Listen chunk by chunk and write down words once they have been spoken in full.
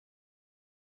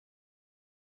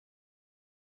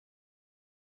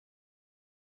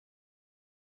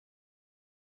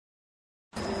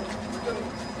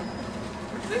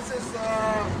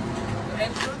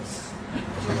entrance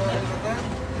to Helvete,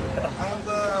 and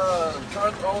the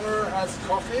current owner has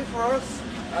coffee for us,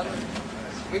 and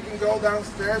we can go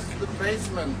downstairs to the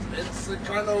basement. It's a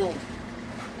kind of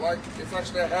like, it's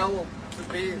actually a hell to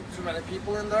be too many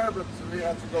people in there, but we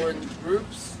have to go in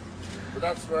groups. But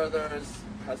that's where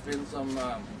has been some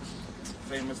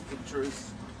famous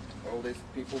pictures, all these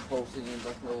people posing in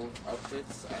black metal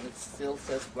outfits, and it still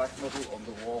says black metal on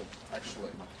the wall,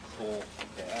 actually. Cool.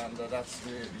 And that's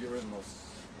the Euronymous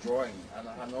drawing, and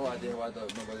I have no idea why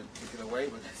nobody took it away,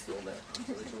 but it's still there.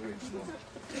 So it's original.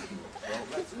 So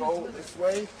let's go this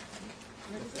way.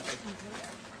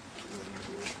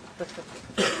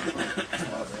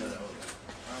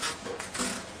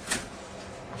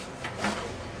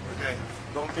 Okay,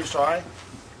 don't be shy.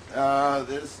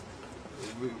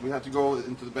 We have to go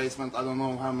into the basement. I don't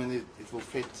know how many it will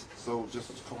fit, so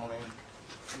just come on in.